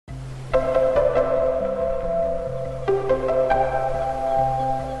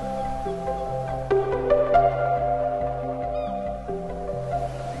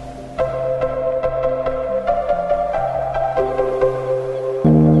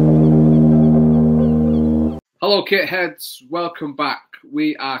Hello kit heads, welcome back.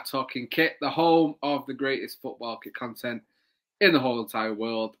 We are talking kit, the home of the greatest football kit content in the whole entire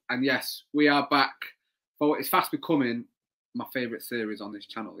world. And yes, we are back for what is fast becoming my favourite series on this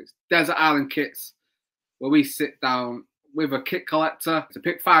channel. It's Desert Island Kits, where we sit down with a kit collector to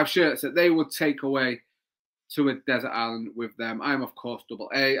pick 5 shirts that they would take away to a desert island with them. I am, of course, Double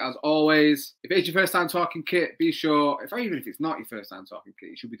A, as always. If it's your first time talking kit, be sure, even if it's not your first time talking kit,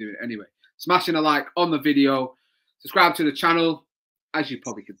 you should be doing it anyway. Smashing a like on the video, subscribe to the channel. As you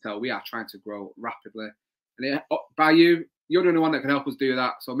probably can tell, we are trying to grow rapidly. And by you, you're the only one that can help us do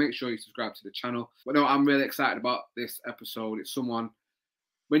that, so make sure you subscribe to the channel. But no, I'm really excited about this episode. It's someone,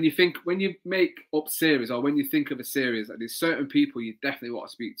 when you make up series, or when you think of a series, there's certain people you definitely want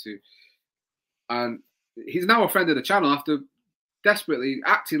to speak to. And he's now a friend of the channel after desperately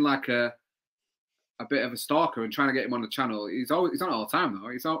acting like a bit of a stalker and trying to get him on the channel. He's on it all the time now.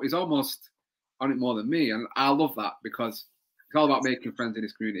 He's almost on it more than me, and I love that because it's all about making friends in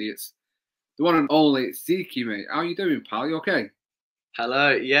this community. It's the one and only Zekey, mate. How are you doing, pal? You okay? Hello.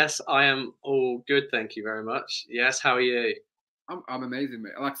 Yes, I am all good. Thank you very much. Yes, how are you? I'm amazing,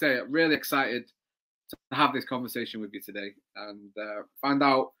 mate. Like I say, I'm really excited to have this conversation with you today and find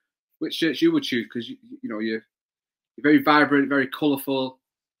out which shirts you would choose, because you know you're very vibrant, very colourful,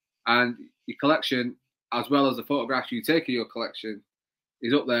 and your collection, as well as the photographs you take of your collection,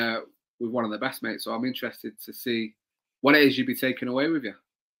 is up there with one of the best, mates. So I'm interested to see what it is you'd be taking away with you.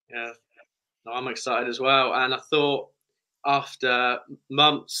 Yeah, no, I'm excited as well. And I thought after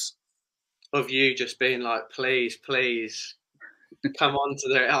months of you just being like, please, come on to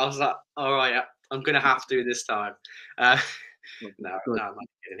the, I was like, all right, yeah, I'm going to have to this time. No, I'm not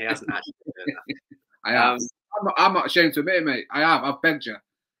kidding. He hasn't actually been doing that. I have. I'm not ashamed to admit it, mate. I have. I've begged you.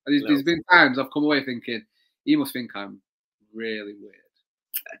 And there's been times I've come away thinking, you must think I'm really weird.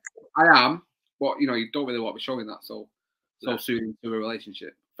 I am, but you know, you don't really want to be showing that so soon into a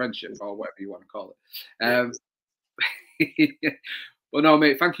relationship, friendship, or whatever you want to call it. But no,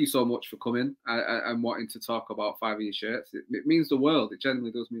 mate, thank you so much for coming and wanting to talk about 5 of your shirts. It means the world. It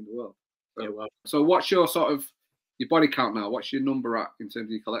genuinely does mean the world. So what's your sort of your body count now? What's your number at in terms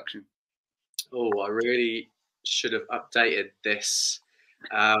of your collection? Oh, I really should have updated this.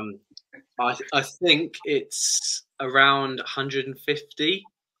 I think it's around 150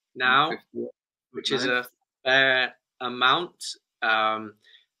 now, which is a fair amount. And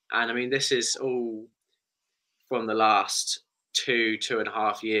I mean, this is all from the last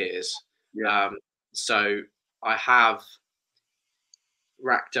 2.5 years. Yeah. So I have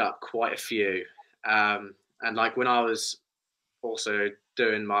racked up quite a few. And like when I was also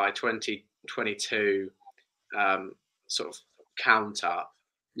doing my 2022 sort of count up,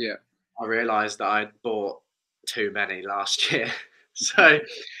 yeah, I realised that I'd bought too many last year. So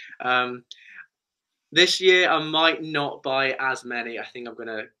this year I might not buy as many. I think I'm going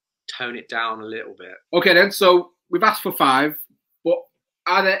to tone it down a little bit. Okay then, so we've asked for 5, but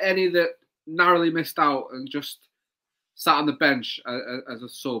are there any that narrowly missed out and just sat on the bench as a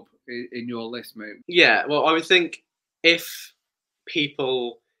sub in your list, mate? Yeah, well, I would think if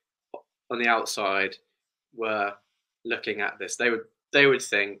people on the outside were looking at this, they would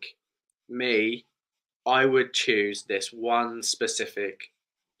think, I would choose this one specific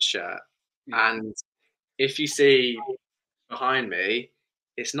shirt. Yeah. And if you see behind me,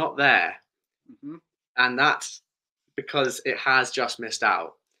 it's not there. Mm-hmm. And that's because it has just missed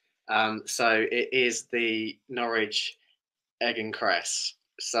out. So it is the Norwich egg and cress.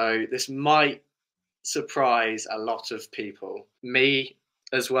 So this might surprise a lot of people. Me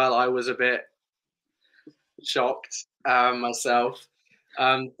as well, I was a bit shocked myself.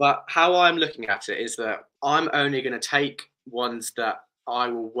 But how I'm looking at it is that I'm only going to take ones that I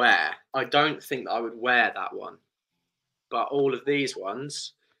will wear. I don't think that I would wear that one, but all of these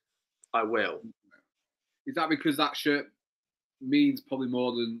ones, I will. Is that because that shirt means probably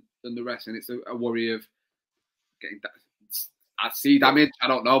more than the rest, and it's a worry of getting sea damage? I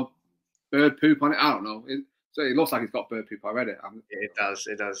don't know. Bird poop on it? I don't know. So it looks like it's got bird poop already. It does,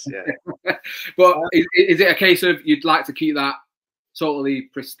 yeah. But is it a case of you'd like to keep that totally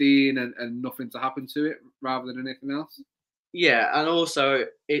pristine and nothing to happen to it rather than anything else? Yeah, and also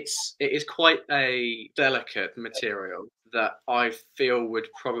it is quite a delicate material that I feel would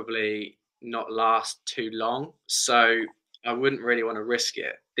probably not last too long. So I wouldn't really want to risk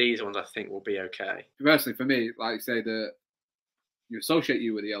it. These ones I think will be okay. Personally, for me, like you say, you associate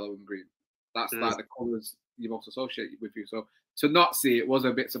you with the yellow and green. That's like the colours you've also associated with you. So to not see it was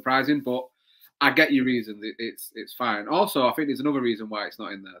a bit surprising, but I get your reasons. It's fine. Also, I think there's another reason why it's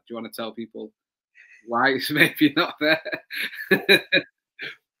not in there. Do you want to tell people why it's maybe not there?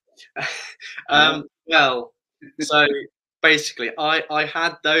 Well, So basically, I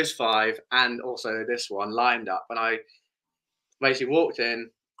had those 5 and also this one lined up, and I basically walked in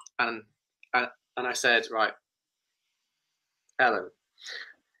and and I said, right, Ellen,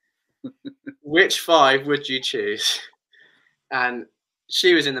 which 5 would you choose? And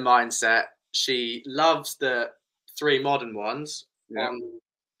she was in the mindset. She loves the 3 modern ones on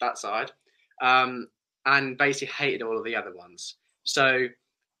that side, and basically hated all of the other ones. So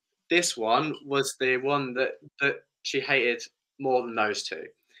this one was the one that she hated more than those 2.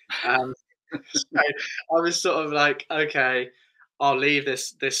 So I was sort of like, okay, I'll leave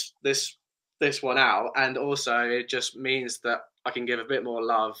this one out, and also it just means that I can give a bit more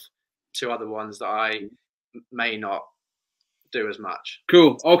love to other ones that I may not do as much.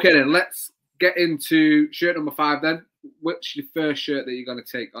 Cool. Okay, then let's get into shirt number 5 then. Which your first shirt that you're going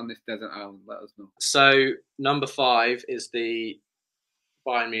to take on this desert island? Let us know. So number 5 is the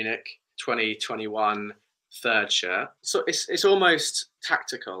Bayern Munich 2021 third shirt. So it's almost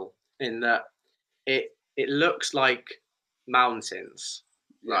tactical in that it looks like mountains,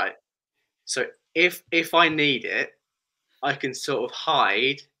 right? So if I need it, I can sort of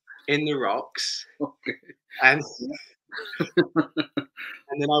hide in the rocks, and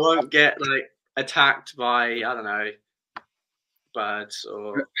and then I won't get like attacked by, I don't know, birds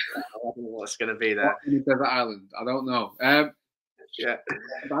or I don't know what's going to be there. Desert island, I don't know. Yeah,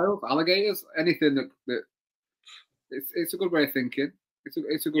 alligators, anything that it's a good way of thinking. It's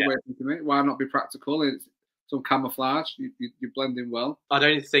a good way of thinking, mate. Why not be practical? It's some camouflage. You blend in well. I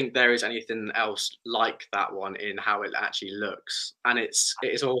don't think there is anything else like that one in how it actually looks, and it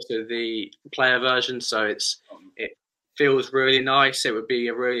is also the player version, so it feels really nice. It would be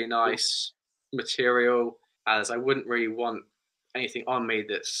a really nice material, as I wouldn't really want anything on me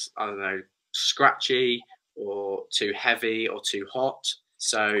that's, I don't know, scratchy or too heavy or too hot.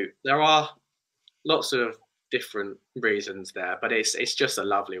 So there are lots of different reasons there, but it's just a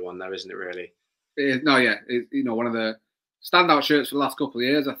lovely one though, isn't it, really? It is, no, yeah. It's, one of the standout shirts for the last couple of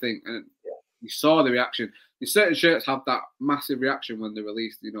years, I think. And you saw the reaction. Certain shirts have that massive reaction when they're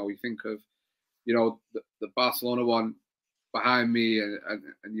released. You think of, the Barcelona one behind me, and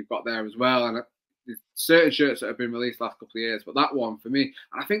you've got there as well. And certain shirts that have been released the last couple of years, but that one for me,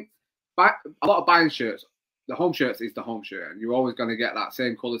 and I think a lot of buying shirts, the home shirts is the home shirt, and you're always going to get that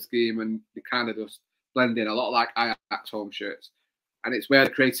same colour scheme, and you kind of just blend in a lot like Ajax home shirts. And it's where the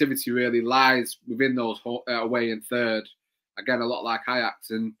creativity really lies within those away and third. Again, a lot like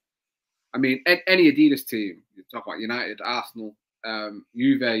Ajax. And I mean, any Adidas team, you talk about United, Arsenal,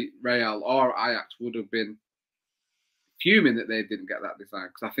 Juve, Real, or Ajax would have been fuming that they didn't get that design,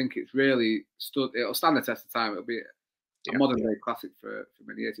 because I think it's really it'll stand the test of time. It'll be a modern day classic for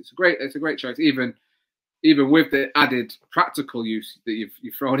many years. It's a great choice, even with the added practical use that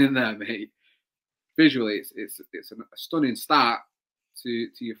you've thrown in there, mate. Visually, it's a stunning start to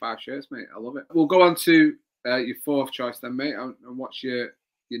your 5 shirts, mate. I love it. We'll go on to your 4th choice then, mate. And what's your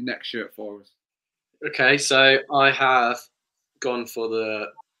next shirt for us? Okay, so I have gone for the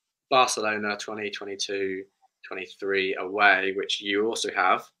Barcelona 2022-23 away, which you also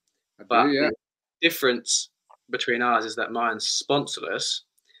have. But the difference between ours is that mine's sponsorless.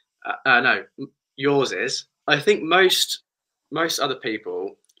 No, yours is. I think most other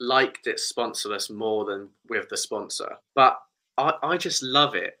people liked it sponsorless more than with the sponsor, but I just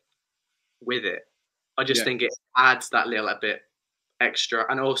love it with it. I just think it adds that little bit extra,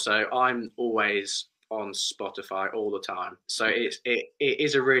 and also I'm always on Spotify all the time, so it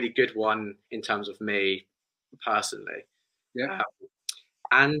is a really good one in terms of me personally.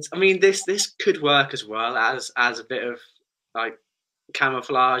 And I mean, this could work as well as a bit of like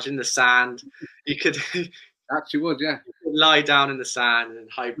camouflage in the sand. You could actually would, yeah. You could lie down in the sand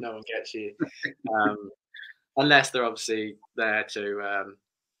and hope no one gets you, unless they're obviously there to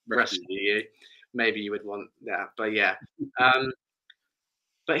rescue you. Maybe you would want that, but yeah.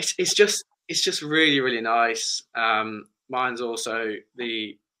 But it's just really, really nice. Mine's also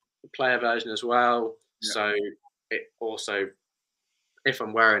the player version as well, so it also, if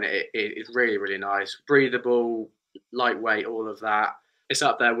I'm wearing it, it's really, really nice, breathable, lightweight, all of that. It's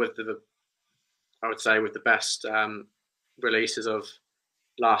up there with I would say with the best releases of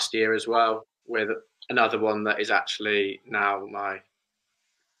last year as well, with another one that is actually now my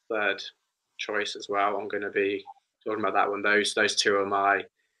 3rd choice as well. I'm going to be talking about that one. Those 2 are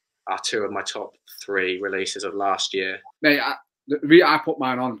 2 of my top 3 releases of last year. Mate, I put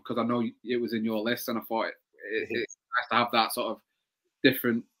mine on because I know it was in your list, and I thought it's nice to have that sort of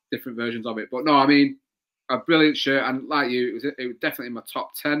different versions of it. But no, I mean, a brilliant shirt, and like you, it was definitely in my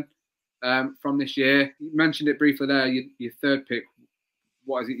top 10 from this year. You mentioned it briefly there. Your 3rd pick.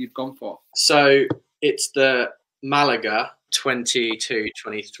 What is it you've gone for? So it's the Malaga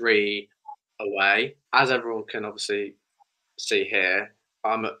 22-23 away. As everyone can obviously see here,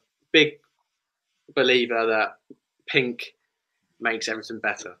 I'm a big believer that pink makes everything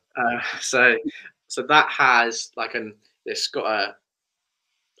better. So that has like it's got a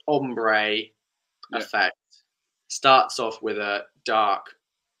ombre effect. Starts off with a dark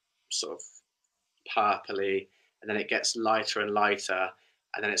sort of purpley, and then it gets lighter and lighter,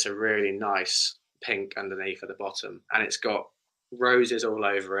 and then it's a really nice pink underneath at the bottom, and it's got roses all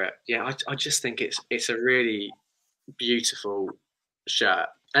over it. Yeah, I just think it's a really beautiful shirt.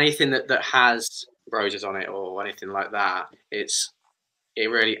 Anything that has roses on it or anything like that, it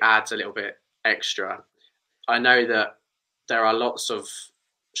really adds a little bit extra. I know that there are lots of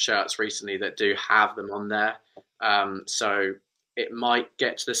shirts recently that do have them on there, so it might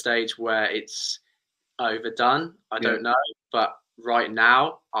get to the stage where it's overdone. I don't know, but right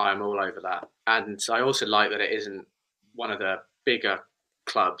now I'm all over that. And I also like that it isn't one of the bigger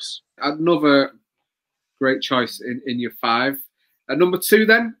clubs. Another great choice in your 5. At number 2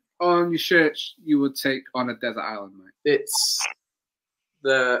 then, on your shirt, you would take on a desert island, mate. It's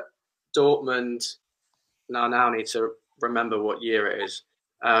the Dortmund. Now I need to remember what year it is.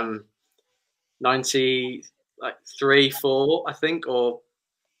 93, 4, I think, or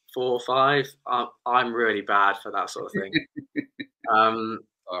 4, 5. I'm really bad for that sort of thing. All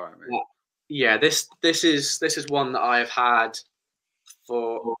right, mate. Yeah, this is one that I've had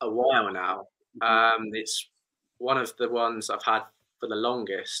for a while now. It's one of the ones I've had for the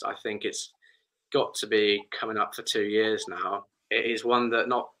longest. I think it's got to be coming up for 2 years now. It is one that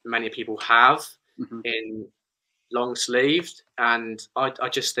not many people have in long sleeved, and I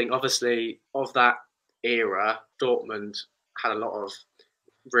just think, obviously, of that era, Dortmund had a lot of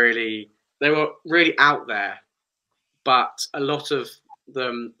they were really out there, but a lot of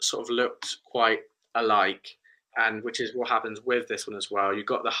them sort of looked quite alike, and which is what happens with this one as well. You've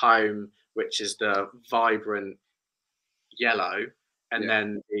got the home, which is the vibrant yellow, and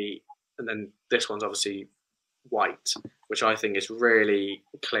then this one's obviously white, which I think is really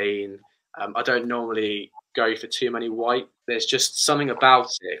clean. I don't normally go for too many white. There's just something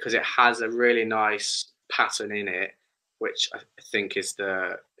about it because it has a really nice pattern in it, which I think is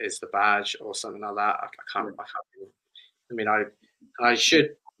the badge or something like that. I can't. I mean, I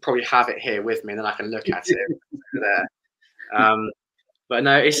should probably have it here with me, and then I can look at it there. But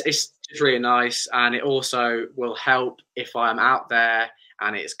no, it's just really nice, and it also will help if I'm out there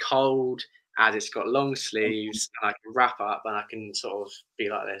and it's cold, as it's got long sleeves, and I can wrap up and I can sort of be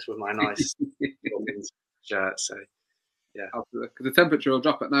like this with my nice shirt. So yeah, because the temperature will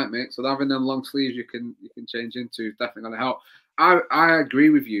drop at night, mate. So having them long sleeves you can change into is definitely going to help. I agree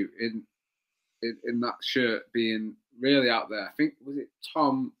with you in that shirt being really out there. I think, was it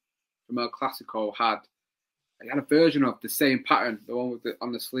Tom from El Clasico he had a version of the same pattern, the one with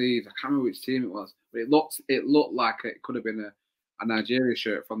on the sleeves. I can't remember which team it was, but it looked like it could have been a Nigeria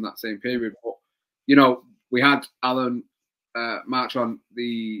shirt from that same period. But we had Alan March on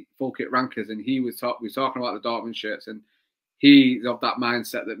the Full Kit Rankers, and we was talking about the Dortmund shirts, and he's of that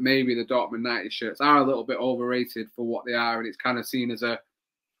mindset that maybe the Dortmund 90s shirts are a little bit overrated for what they are, and it's kind of seen as a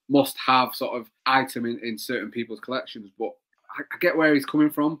must-have sort of item in certain people's collections. But I get where he's coming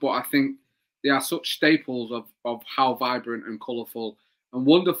from, but I think they are such staples of how vibrant and colourful and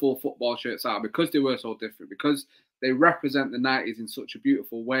wonderful football shirts are, because they were so different, because they represent the 90s in such a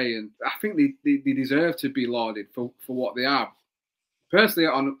beautiful way. And I think they deserve to be lauded for what they are. Personally,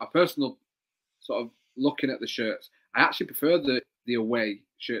 on a personal sort of looking at the shirts, I actually prefer the away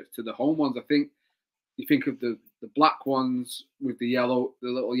shirts to the home ones. I think you think of the black ones with the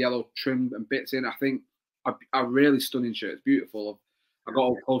little yellow trim and bits in. I think are really stunning shirts, beautiful. I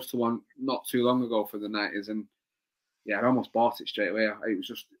got close to one not too long ago for the 90s, and yeah, I almost bought it straight away. It was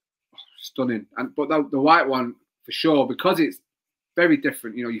just stunning. But the white one, for sure, because it's very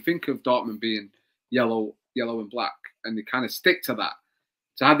different. You think of Dortmund being yellow and black, and they kind of stick to that.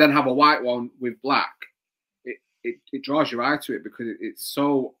 To then have a white one with black, it draws your eye to it because it's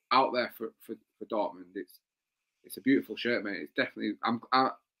so out there for Dortmund. It's a beautiful shirt, mate. It's definitely. I'm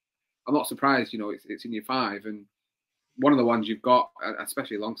not surprised. It's in your 5, and one of the ones you've got,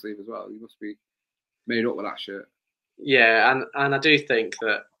 especially long sleeve as well. You must be made up with that shirt. Yeah, and I do think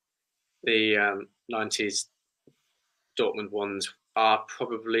that the 90s Dortmund ones are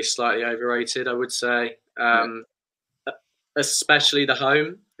probably slightly overrated, I would say. Especially the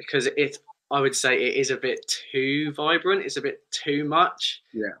home, because I would say it is a bit too vibrant. It's a bit too much.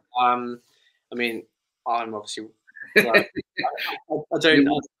 Yeah. I mean, I'm obviously. I don't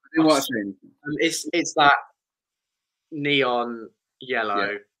know. It's that neon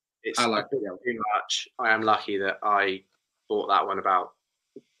yellow, It's I a like bit it. too much. I am lucky that I bought that one about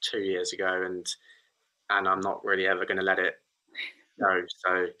 2 years ago, and I'm not really ever going to let it go.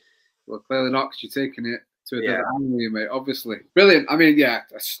 So, well, clearly not, because you're taking it to a yeah, desert island with you, mate. Obviously, brilliant. I mean, yeah,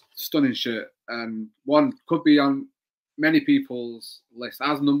 a stunning shirt, and one could be on many people's list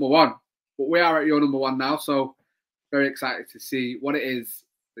as number one. But we are at your number one now, so very excited to see what it is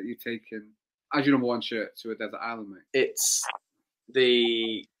that you've taken as your number one shirt to a desert island, mate. it's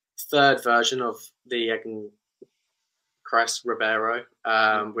the third version of the Crest Ribeiro,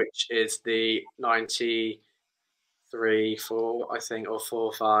 which is the 93-4, I think, or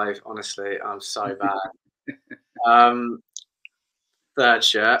 4-5. Honestly, I'm so bad. Third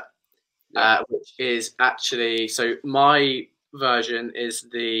shirt, which is actually, so my version is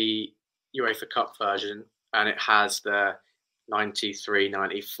the UEFA Cup version, and it has the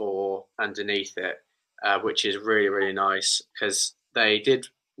 93-94 underneath it, which is really, really nice, because they did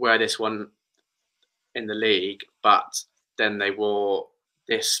wear this one in the league, but then they wore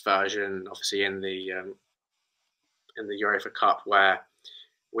this version obviously in the UEFA Cup, where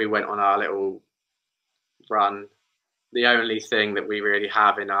we went on our little run. The only thing that we really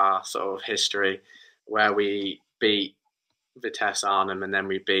have in our sort of history, where we beat Vitesse Arnhem and then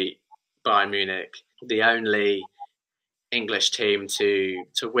we beat Bayern Munich, the only English team to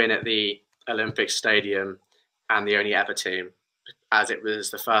win at the Olympic Stadium, and the only ever team, as it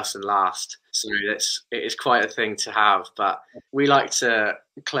was the first and last. So it is quite a thing to have, but we like to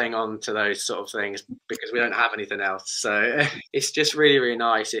cling on to those sort of things because we don't have anything else. So it's just really, really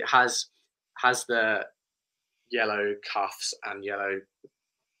nice. It has the yellow cuffs and yellow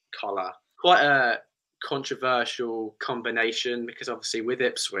collar. Quite a controversial combination, because obviously with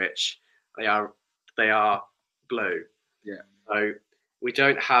Ipswich, they are blue. Yeah. So we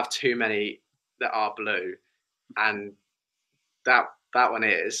don't have too many that are blue, and that one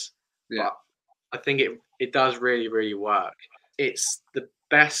is. Yeah. But I think it does really, really work. It's the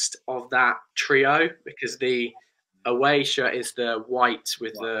best of that trio, because the away shirt is the white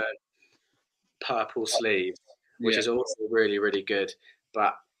with the purple sleeves, which is also really, really good.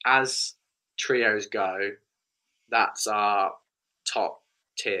 But as trios go, that's our top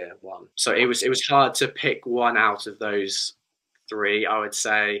tier one. So it was hard to pick one out of those three. I would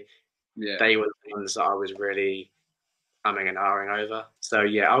say they were the ones that I was really umming and ahhing over. So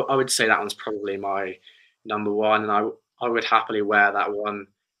yeah, I would say that one's probably my number one, and I would happily wear that one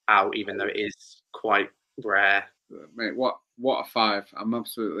out, even though it is quite rare. Mate, what a five. I'm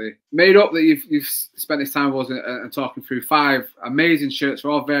absolutely made up that you've spent this time with us and talking through 5 amazing shirts for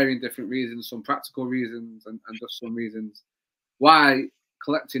all varying different reasons, some practical reasons and just some reasons why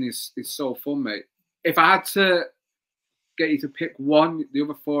collecting is so fun, mate. If I had to get you to pick one, the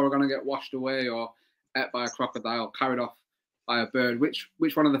other 4 are going to get washed away or ate by a crocodile, carried off by a bird. Which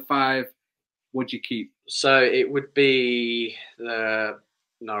one of the 5 would you keep? So it would be the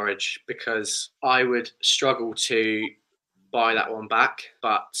Norwich, because I would struggle to buy that one back,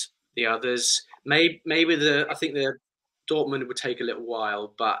 but the others, maybe I think the Dortmund would take a little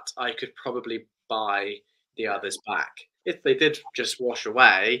while, but I could probably buy the others back. If they did just wash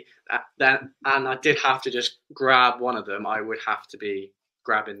away, and I did have to just grab one of them, I would have to be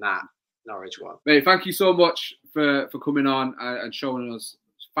grabbing that Norwich one. Mate, thank you so much for coming on and showing us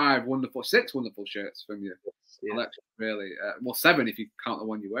 6 wonderful shirts from your collection, really. Well, 7 if you count the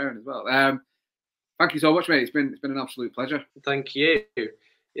one you're wearing as well. Thank you so much, mate. It's been an absolute pleasure. Thank you.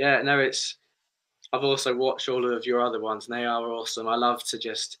 Yeah, no, I've also watched all of your other ones, and they are awesome. I love to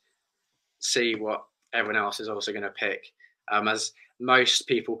just see what everyone else is also going to pick, as most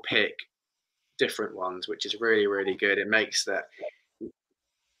people pick different ones, which is really, really good. It makes that,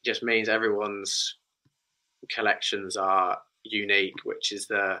 just means everyone's collections are unique, which is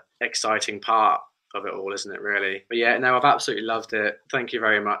the exciting part of it all, isn't it, really? But yeah, no, I've absolutely loved it. Thank you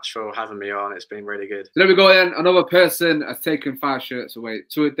very much for having me on. It's been really good. So there we go then. Another person has taken 5 shirts away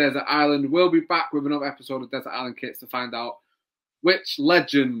to a desert island. We'll be back with another episode of Desert Island Kits to find out which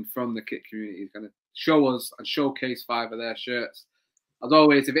legend from the kit community is going to show us and showcase 5 of their shirts. As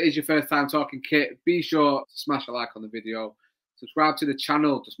always, if it is your first time talking kit, be sure to smash a like on the video. Subscribe to the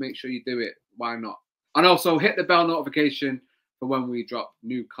channel. Just make sure you do it. Why not? And also hit the bell notification for when we drop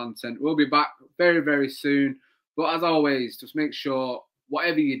new content. We'll be back very, very soon. But as always, just make sure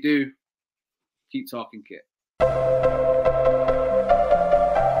whatever you do, keep talking kit.